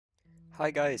Hi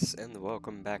guys, and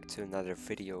welcome back to another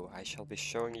video. I shall be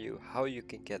showing you how you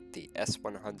can get the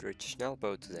S100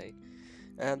 Schnellboot today.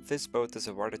 And this boat is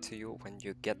awarded to you when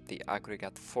you get the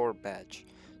Aggregat 4 badge.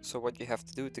 So what you have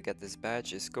to do to get this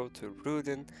badge is go to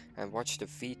Ruden and watch the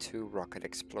V2 rocket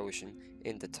explosion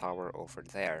in the tower over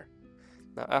there.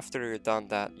 Now after you're done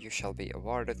that, you shall be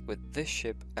awarded with this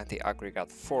ship and the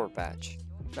Aggregat 4 badge.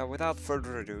 Now without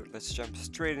further ado, let's jump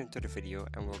straight into the video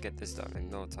and we'll get this done in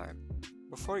no time.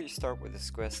 Before you start with this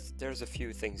quest, there's a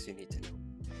few things you need to know.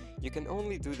 You can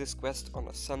only do this quest on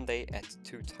a Sunday at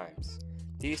 2 times.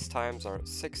 These times are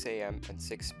 6 AM and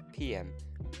 6 PM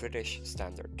British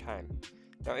Standard Time.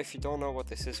 Now if you don't know what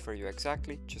this is for you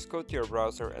exactly, just go to your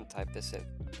browser and type this in.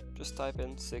 Just type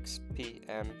in 6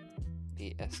 PM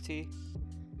PST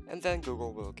and then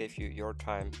Google will give you your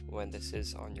time when this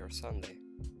is on your Sunday.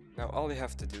 Now all you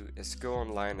have to do is go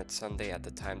online at Sunday at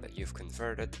the time that you've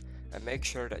converted and make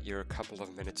sure that you're a couple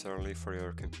of minutes early for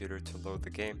your computer to load the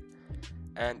game.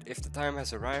 And if the time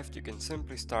has arrived, you can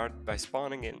simply start by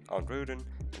spawning in on Ruden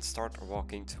and start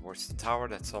walking towards the tower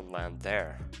that's on land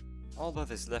there. All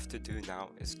that is left to do now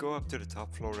is go up to the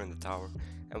top floor in the tower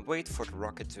and wait for the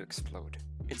rocket to explode.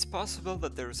 It's possible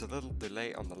that there is a little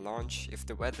delay on the launch if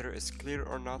the weather is clear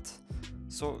or not,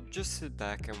 so just sit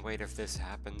back and wait if this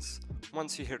happens.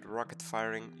 Once you hear the rocket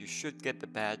firing, you should get the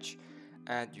badge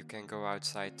and you can go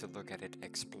outside to look at it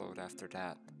explode after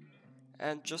that.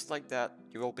 And just like that,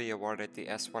 you will be awarded the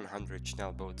S100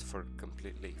 Schnellboot for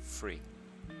completely free.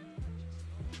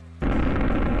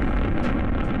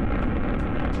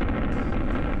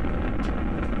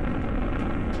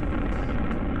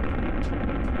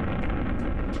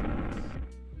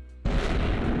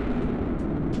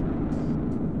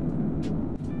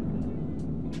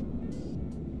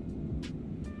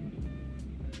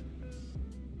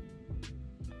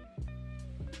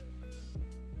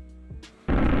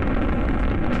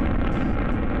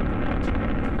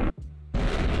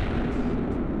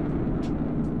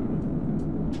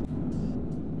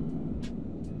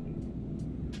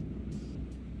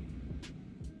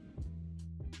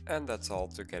 And that's all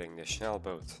to getting the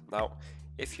Schnellboot. Now,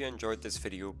 if you enjoyed this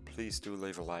video, please do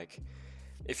leave a like.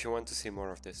 If you want to see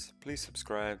more of this, please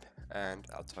subscribe, and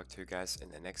I'll talk to you guys in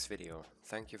the next video.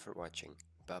 Thank you for watching.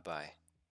 Bye bye.